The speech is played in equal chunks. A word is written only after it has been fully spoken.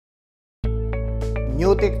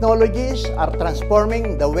New technologies are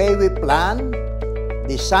transforming the way we plan,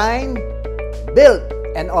 design, build,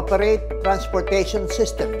 and operate transportation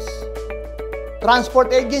systems. Transport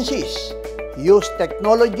agencies use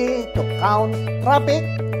technology to count traffic,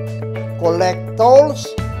 collect tolls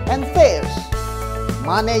and fares,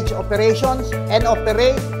 manage operations, and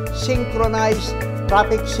operate synchronized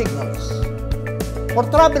traffic signals. For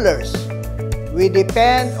travelers, we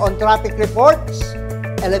depend on traffic reports,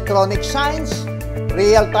 electronic signs,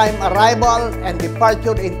 real-time arrival and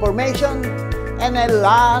departure information, and a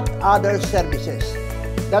lot other services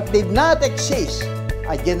that did not exist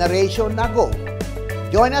a generation ago.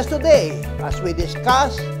 Join us today as we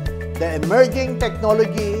discuss the emerging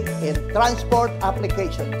technology in transport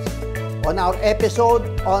applications on our episode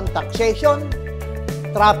on taxation,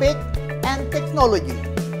 traffic, and technology.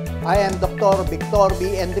 I am Dr. Victor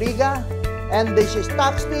B. Endriga, and this is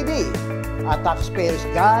Taxtv, a taxpayer's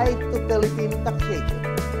guide to Philippine taxation.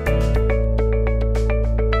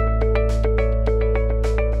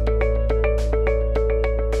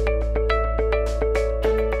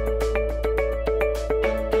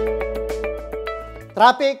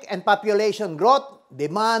 Traffic and population growth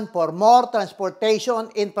demand for more transportation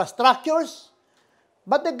infrastructures,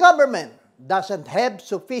 but the government doesn't have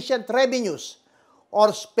sufficient revenues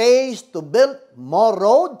or space to build more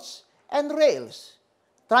roads and rails.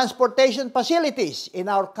 Transportation facilities in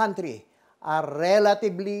our country are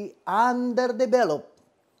relatively underdeveloped,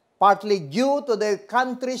 partly due to the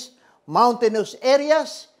country's mountainous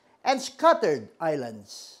areas and scattered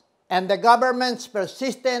islands, and the government's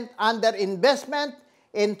persistent underinvestment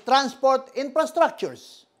in transport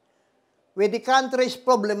infrastructures. With the country's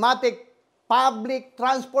problematic public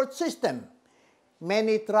transport system,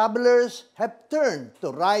 many travelers have turned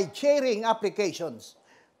to ride-sharing applications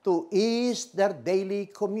to ease their daily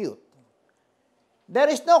commute. There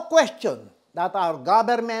is no question that our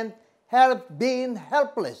government has been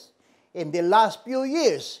helpless in the last few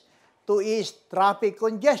years to ease traffic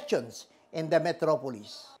congestions in the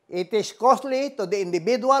metropolis. It is costly to the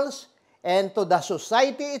individuals and to the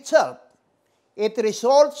society itself. It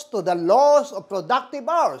results to the loss of productive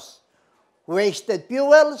hours, wasted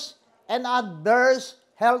fuels, and adverse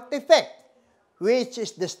health effect, which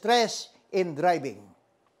is the stress in driving.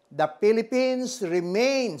 The Philippines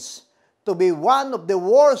remains to be one of the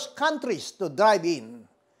worst countries to drive in.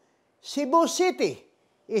 Cebu City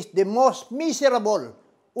is the most miserable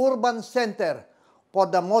urban center for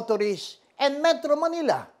the motorists, and Metro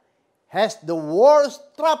Manila has the worst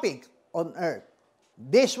traffic on earth.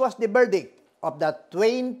 This was the verdict of the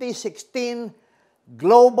 2016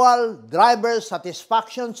 Global Driver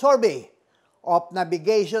Satisfaction Survey of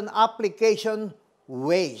Navigation Application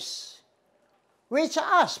Waze, which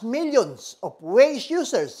asked millions of Waze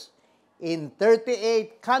users in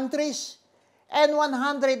 38 countries and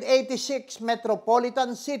 186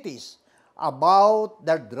 metropolitan cities about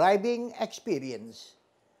their driving experience.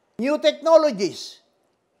 New technologies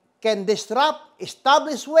can disrupt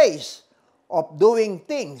established ways of doing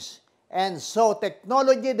things, and so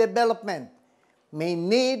technology development may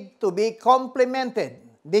need to be complemented.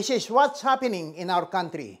 This is what's happening in our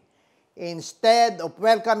country. Instead of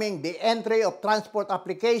welcoming the entry of transport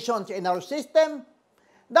applications in our system,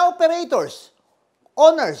 the operators,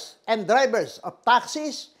 owners, and drivers of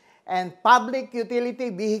taxis and public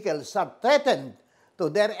utility vehicles are threatened to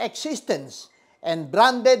their existence and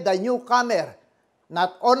branded the newcomer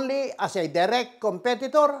not only as a direct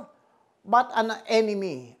competitor, but an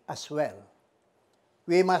enemy as well.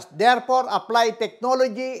 We must therefore apply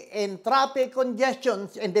technology in traffic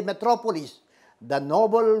congestions in the metropolis the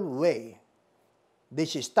novel way.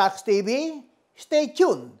 This is Taxtv. Stay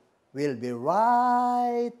tuned. We'll be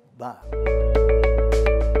right back.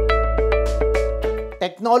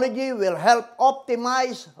 Technology will help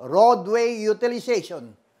optimize roadway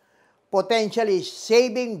utilization, potentially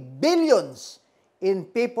saving billions in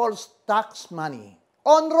people's tax money.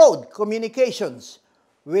 On-road communications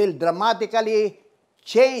will dramatically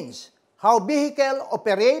change how vehicles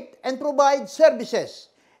operate and provide services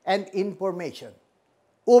and information.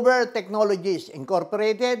 Uber Technologies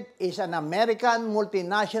Incorporated is an American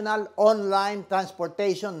multinational online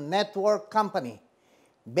transportation network company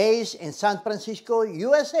based in San Francisco,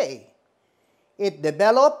 USA. It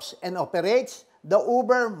develops and operates the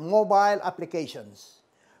Uber mobile applications,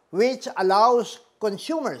 which allows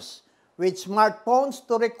consumers with smartphones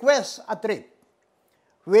to request a trip,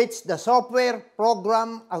 which the software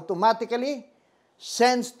program automatically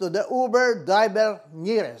sends to the Uber driver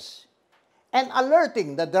nearest, and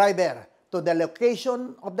alerting the driver to the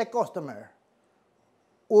location of the customer.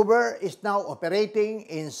 Uber is now operating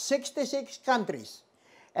in 66 countries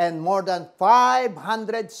and more than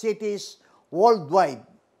 500 cities worldwide,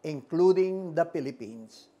 including the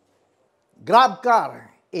Philippines. GrabCar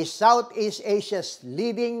is Southeast Asia's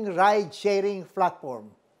leading ride-sharing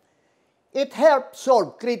platform. It helped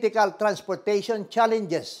solve critical transportation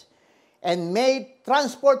challenges and made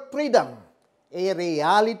transport freedom a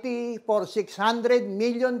reality for 600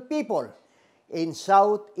 million people in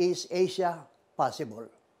Southeast Asia possible.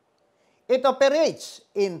 It operates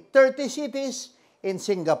in 30 cities in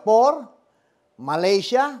Singapore,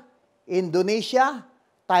 Malaysia, Indonesia,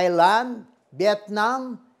 Thailand,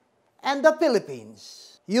 Vietnam, and the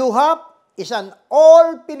Philippines. UHAP is an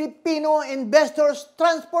all-Filipino investors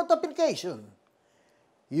transport application.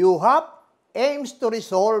 UHAP aims to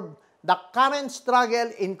resolve the current struggle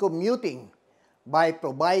in commuting by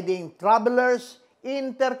providing travelers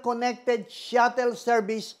interconnected shuttle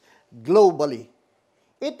service globally.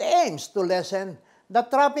 It aims to lessen the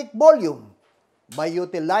traffic volume by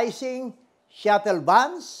utilizing shuttle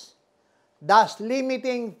vans, thus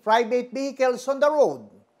limiting private vehicles on the road.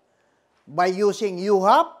 By using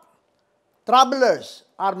UHAP, travelers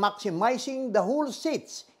are maximizing the whole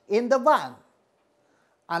seats in the van,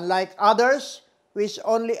 unlike others which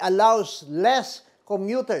only allows less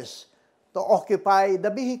commuters to occupy the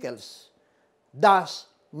vehicles, thus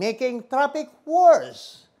making traffic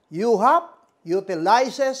worse. UHAP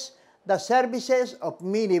utilizes the services of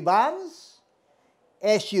minivans,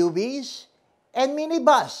 SUVs, and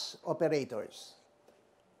minibus operators.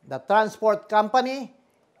 The transport company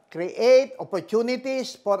create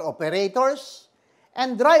opportunities for operators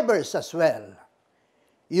and drivers as well.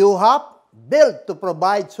 UHAP built to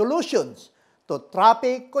provide solutions to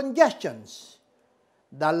traffic congestions.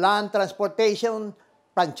 The Land Transportation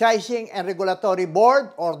Franchising and Regulatory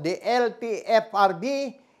Board, or the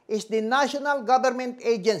LTFRB, is the national government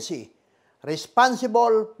agency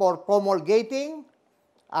responsible for promulgating,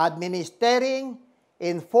 administering,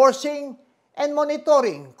 enforcing, and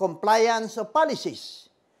monitoring compliance of policies,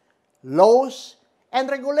 laws, and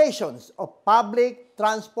regulations of public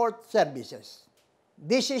transport services.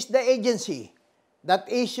 This is the agency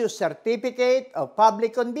that issues certificate of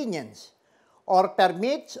public convenience or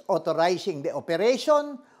permits authorizing the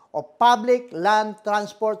operation of public land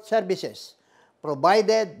transport services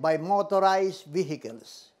provided by motorized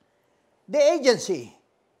vehicles. The agency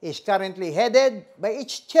is currently headed by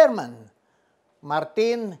its chairman,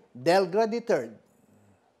 Martin Delgra III.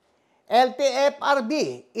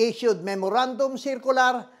 LTFRB issued Memorandum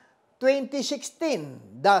Circular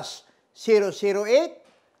 2016-008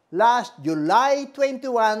 last July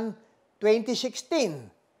 21,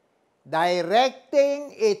 2016,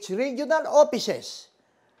 directing its regional offices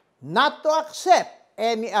not to accept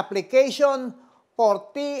any application for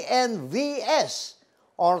TNVS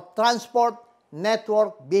or Transport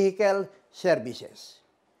Network Vehicle Services,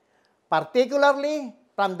 particularly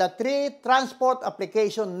from the 3 transport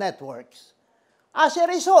application networks. As a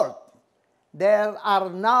result, there are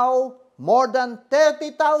now more than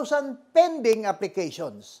 30,000 pending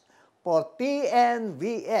applications for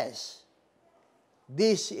TNVS.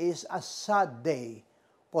 This is a sad day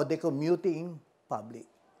for the commuting public.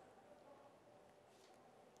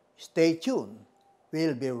 Stay tuned.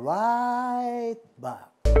 We'll be right back.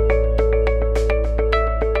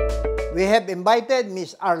 We have invited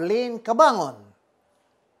Ms. Arlene Cabangon,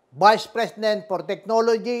 Vice President for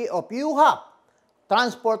Technology of UHAP,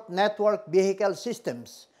 Transport Network Vehicle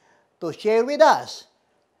Systems, to share with us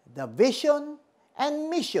the vision and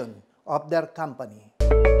mission of their company.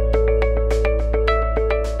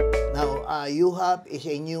 Now, UHAP is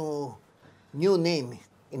a new name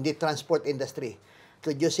in the transport industry.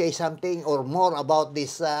 Could you say something or more about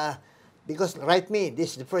this? Because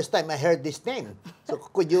this is the first time I heard this name. So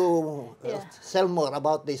could you tell more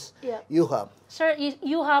about this UHAP? Sir,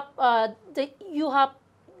 UHAP,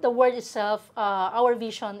 the word itself, our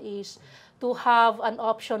vision is to have an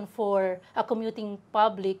option for a commuting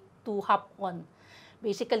public to hop on.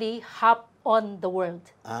 Basically, hop on the world.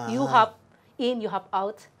 You hop in, you hop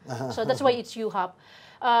out. So that's why it's UHAP.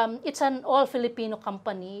 It's an all-Filipino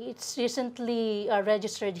company. It's recently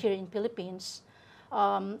registered here in Philippines.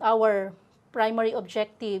 Our primary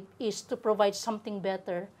objective is to provide something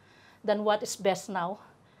better than what is best now.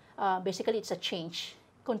 Basically, it's a change,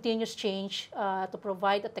 continuous change to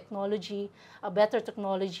provide a technology, a better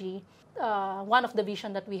technology. One of the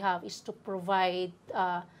vision that we have is to provide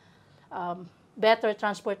better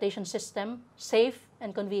transportation system, safe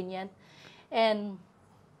and convenient, and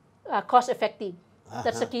cost-effective.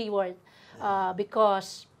 That's the key word.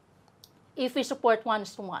 Because if we support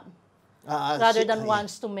one-to-one, rather than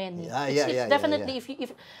one-to-many, it's definitely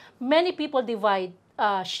if many people divide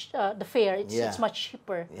the fare. It's Yeah. it's much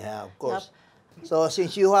cheaper. Yeah, of course. So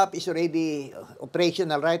since UHAP is already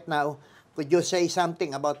operational right now, could you say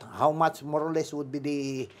something about how much more or less would be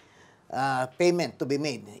the payment to be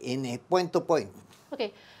made in a point to point?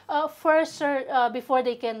 Okay. First, sir, before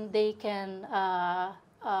they can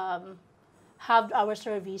have our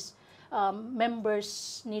service,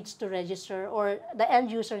 members needs to register, or the end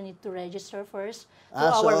user need to register first to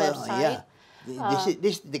our website. Yeah.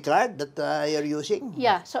 This the card that you're using?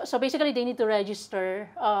 Yeah. So basically, they need to register.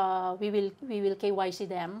 We will KYC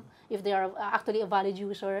them if they are actually a valid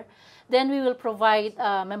user. Then we will provide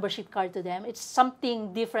a membership card to them. It's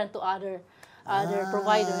something different to other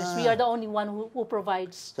providers. We are the only one who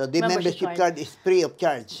provides. So the membership card is free of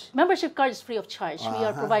charge. Membership card is free of charge. We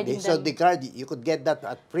are providing them. So the card, you could get that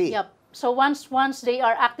at free. Yep. So once they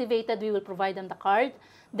are activated, we will provide them the card.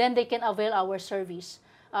 Then they can avail our service.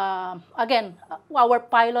 Again, our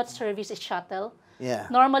pilot service is shuttle. Yeah.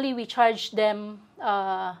 Normally, we charge them.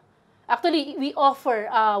 Actually, we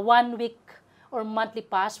offer 1 week or monthly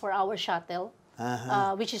pass for our shuttle,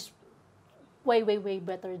 which is way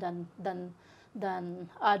better than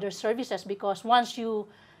other services, because once you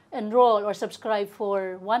enroll or subscribe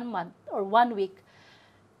for 1 month or 1 week,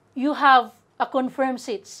 you have a confirmed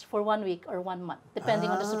seats for 1 week or 1 month, depending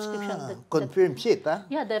on the subscription. Confirmed seat, huh?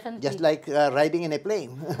 Yeah, definitely. Just like riding in a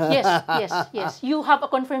plane. Yes. You have a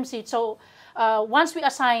confirmed seat. So once we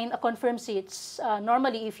assign a confirmed seats,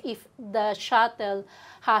 normally if the shuttle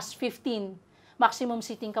has 15 maximum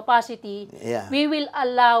seating capacity, we will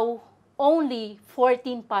allow only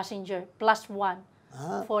 14 passenger plus 1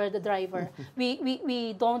 for the driver.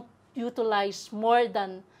 We don't utilize more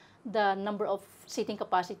than the number of seating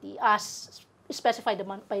capacity as specified by the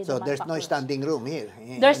manufacturers. So there's no standing room here?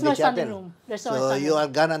 There's no standing room. So you are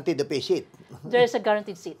guaranteed to pay seat? There's a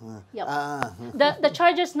guaranteed seat. Yep. The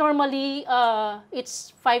charges normally,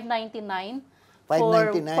 it's $5.99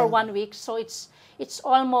 for 1 week. So it's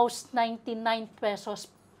almost 99 pesos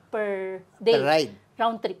per day. Per ride?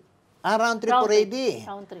 Round trip. Round trip already?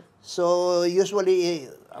 Round trip. So usually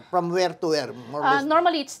from where to where? More or less?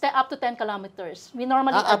 Normally it's up to 10 kilometers. We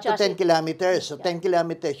normally up to adjust 10 kilometers. So 10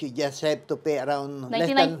 kilometers, you just have to pay around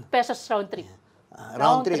 99 pesos round trip.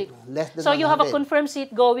 Round trip. Less than so 100. you have a confirmed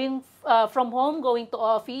seat going from home, going to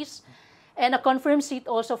office, and a confirmed seat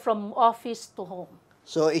also from office to home.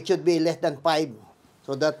 So it should be less than 5,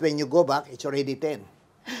 so that when you go back, it's already 10.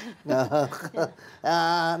 Now,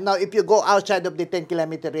 if you go outside of the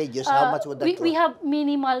 10-kilometer radius, how much would that cost? We have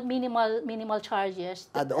minimal charges.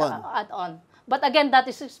 Add-on. But again, that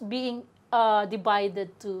is being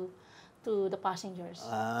divided to the passengers.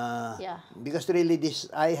 Because really this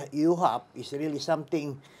UHAP is really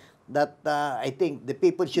something that I think the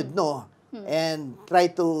people should know and try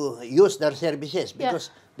to use their services,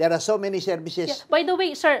 because there are so many services. By the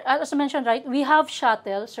way, sir, as I mentioned, right, we have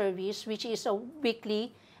shuttle service, which is a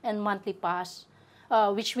weekly and monthly pass,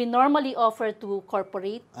 which we normally offer to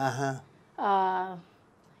corporate.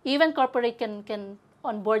 Even corporate can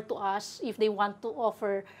onboard to us if they want to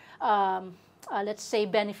offer, let's say,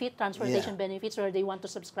 transportation benefits, or they want to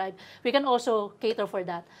subscribe. We can also cater for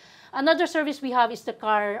that. Another service we have is the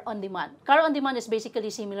car on demand. Car on demand is basically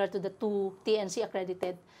similar to the 2 TNC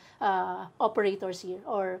accredited operators here,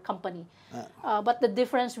 or company. But the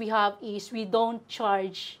difference we have is we don't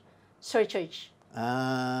charge surcharge.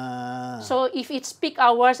 So if it's peak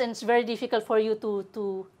hours and it's very difficult for you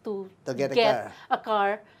to get a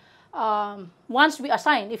car, once we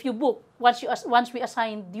assign, if you book, once we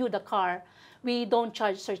assign you the car, we don't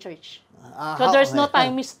charge surcharge. So there's no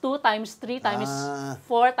times 2, times 3, times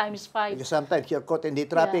 4, times 5. Because sometimes you're caught in the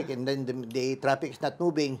traffic and then the traffic is not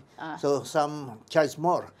moving, so some charge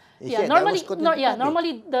more. Normally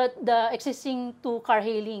the existing 2 car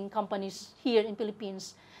hailing companies here in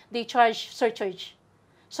Philippines, they charge surcharge.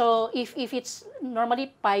 So if it's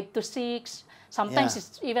normally 5 to 6, sometimes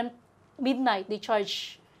it's even midnight, they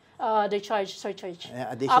charge surcharge.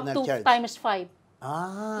 Additional up to charge. times 5.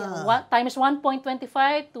 Times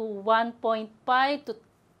 1.25 to 1.5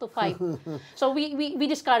 to 5. So we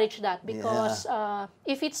discourage that, because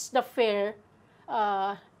if it's the fare,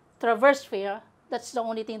 traverse fare, that's the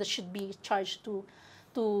only thing that should be charged to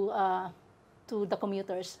the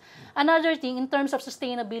commuters. Another thing, in terms of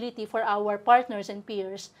sustainability for our partners and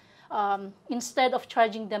peers, instead of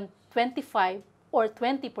charging them 25 or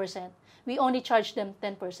 20%, we only charge them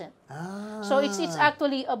 10%. So it's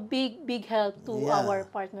actually a big help to our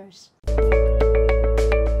partners.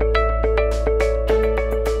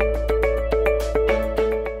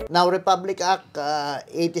 Now, Republic Act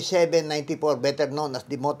 8794, better known as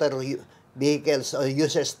the Motor Vehicles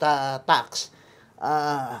Users Tax,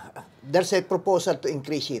 there's a proposal to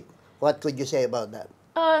increase it. What could you say about that?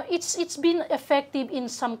 It's been effective in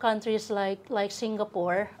some countries like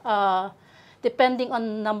Singapore, depending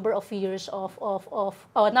on number of years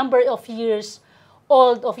number of years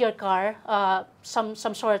old of your car. Some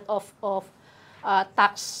sort of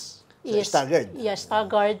tax is staggered. Yes,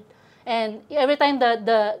 staggered, and every time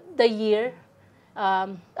the year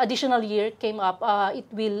additional year came up, it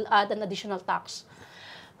will add an additional tax.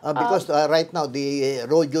 Because right now the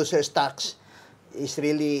road users tax is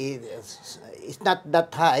really, it's not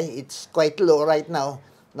that high. It's quite low right now.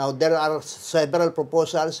 Now there are several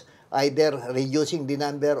proposals, either reducing the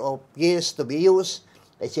number of years to be used,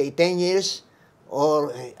 let's say 10 years,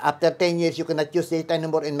 or after 10 years you cannot use it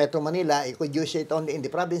anymore in Metro Manila. You could use it only in the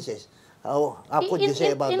provinces. How could you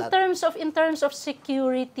say about that? In terms of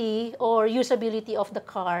security or usability of the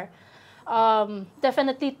car,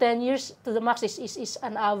 definitely 10 years to the max is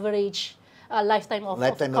an average lifetime of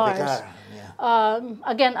cars. Of the car. Yeah.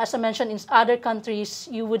 Again, as I mentioned, in other countries,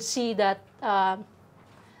 you would see that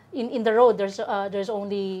in the road there's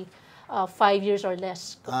only 5 years or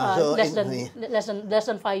less, less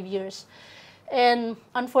than 5 years, and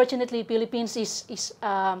unfortunately, Philippines is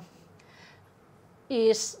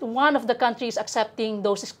one of the countries accepting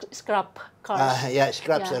those scrap cars. Yeah,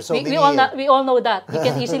 scraps. Yeah. Are so many. We all know that. You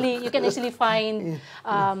can easily find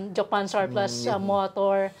Japan surplus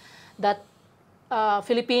motor that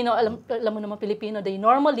Filipino, alam mo naman Filipino, they're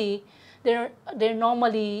normally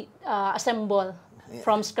assemble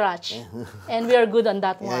from scratch, and we are good on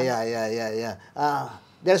that one.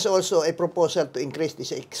 There's also a proposal to increase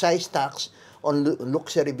this excise tax on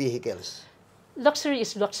luxury vehicles. Luxury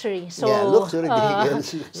is luxury. So, yeah, luxury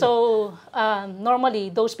vehicles. So normally,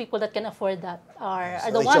 those people that can afford that are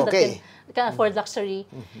the ones that can afford luxury.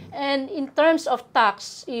 And in terms of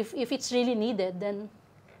tax, if it's really needed, then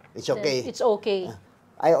it's okay. It's okay.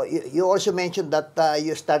 You also mentioned that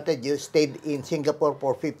you stayed in Singapore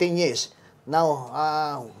for 15 years.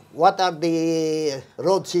 Now, what are the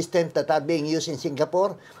road systems that are being used in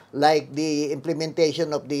Singapore, like the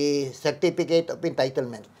implementation of the certificate of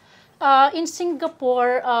entitlement? In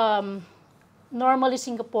Singapore, normally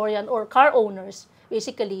Singaporean or car owners,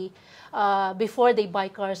 basically, before they buy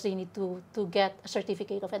cars, they need to get a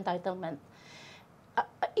certificate of entitlement.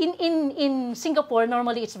 In Singapore,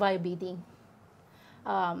 normally it's via bidding.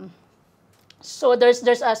 So there's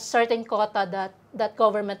a certain quota that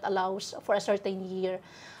government allows for a certain year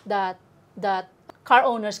that car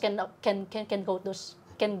owners can get those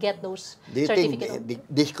certificates. Do you think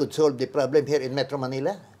this could solve the problem here in Metro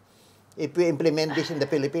Manila if we implement this in the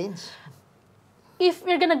Philippines? If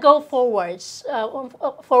we're gonna go forward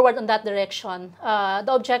on that direction,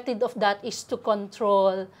 the objective of that is to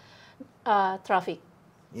control traffic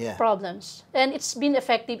problems, and it's been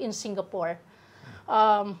effective in Singapore.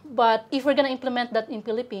 But if we're gonna implement that in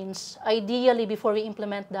Philippines, ideally before we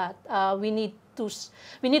implement that, we need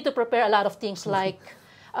to prepare a lot of things like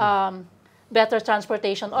better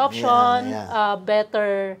transportation option,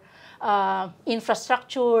 better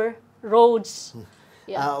infrastructure, roads.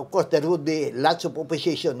 Of course, there would be lots of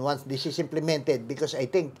opposition once this is implemented, because I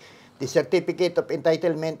think the certificate of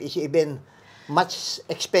entitlement is even much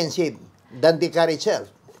expensive than the car itself.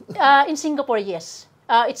 In Singapore, yes.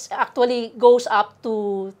 It's actually goes up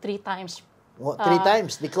to 3 times. 3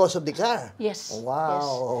 times the cost of the car? Yes.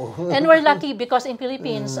 Wow. Yes. And we're lucky because in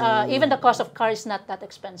Philippines, even the cost of car is not that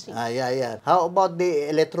expensive. How about the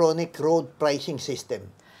electronic road pricing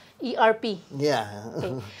system? ERP. Yeah.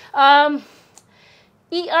 Okay.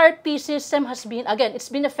 ERP system has been, again,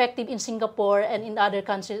 it's been effective in Singapore and in other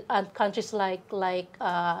countries like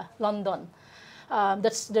London.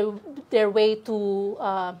 That's their way to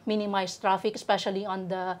minimize traffic, especially on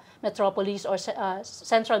the metropolis or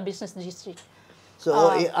central business district. So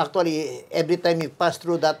actually, every time you pass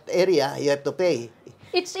through that area, you have to pay.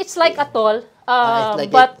 It's like a toll,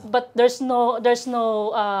 but there's no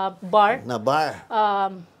bar. No bar.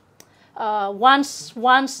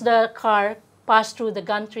 Once the car pass through the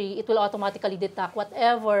gantry, it will automatically deduct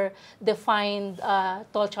whatever defined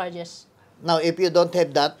toll charges. Now, if you don't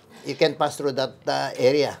have that, you can pass through that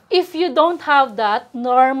area. If you don't have that,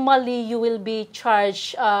 normally you will be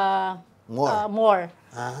charged more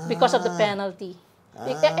because of the penalty.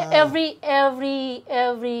 Every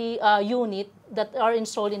unit that are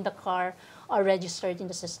installed in the car are registered in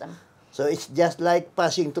the system. So it's just like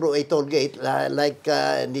passing through a toll gate, like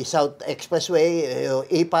the South Expressway,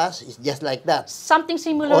 E-Pass, it's just like that. Something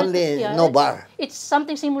similar. Only no bar. It's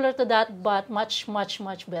something similar to that, but much, much,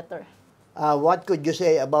 much better. What could you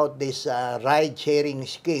say about this ride-sharing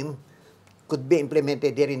scheme could be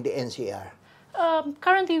implemented here in the NCR?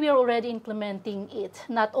 Currently, we are already implementing it.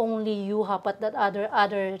 Not only UHAP, but that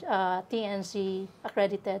other TNC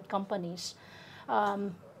accredited companies.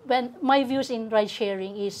 When my views in ride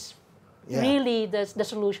sharing is really the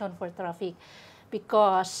solution for traffic,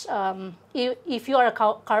 because if you are a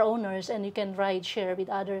car owners and you can ride share with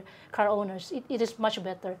other car owners, it is much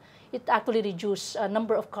better. It actually reduces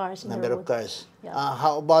number of cars in the road. Number of cars. Yeah.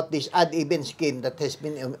 How about this ad-even scheme that has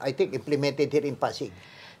been, I think, implemented here in Pasig?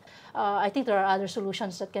 I think there are other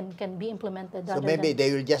solutions that can be implemented. So maybe they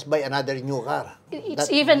will just buy another new car. It's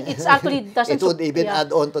actually doesn't. It would even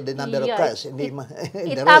add on to the number of cars in the It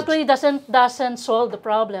roads. actually doesn't solve the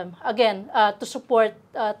problem. Again, to support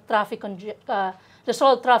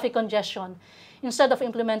resolve traffic congestion, instead of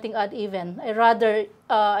implementing ad even, I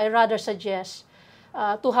rather suggest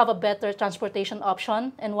to have a better transportation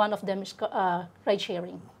option, and one of them is ride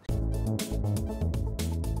sharing.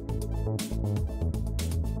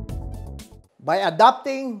 By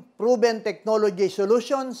adopting proven technology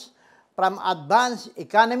solutions from advanced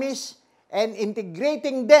economies and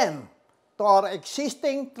integrating them to our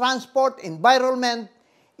existing transport environment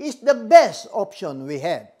is the best option we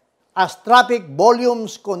have. As traffic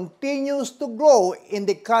volumes continues to grow in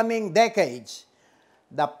the coming decades,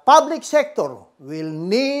 the public sector will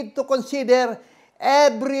need to consider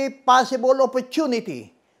every possible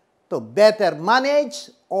opportunity to better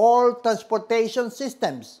manage all transportation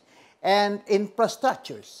systems and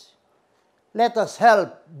infrastructures. Let us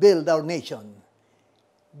help build our nation.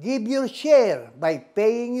 Give your share by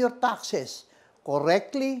paying your taxes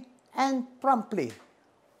correctly and promptly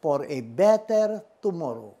for a better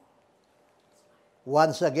tomorrow.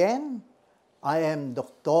 Once again, I am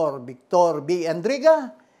Dr. Victor B.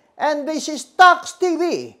 Andriga, and this is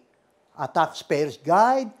Taxtv, a taxpayer's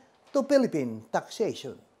guide to Philippine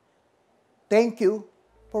taxation. Thank you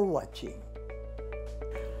for watching.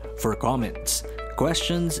 For comments,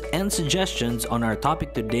 questions, and suggestions on our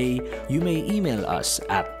topic today, you may email us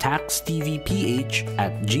at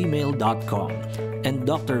taxtvph@gmail.com, and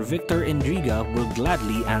Dr. Victor Indriga will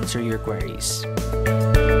gladly answer your queries.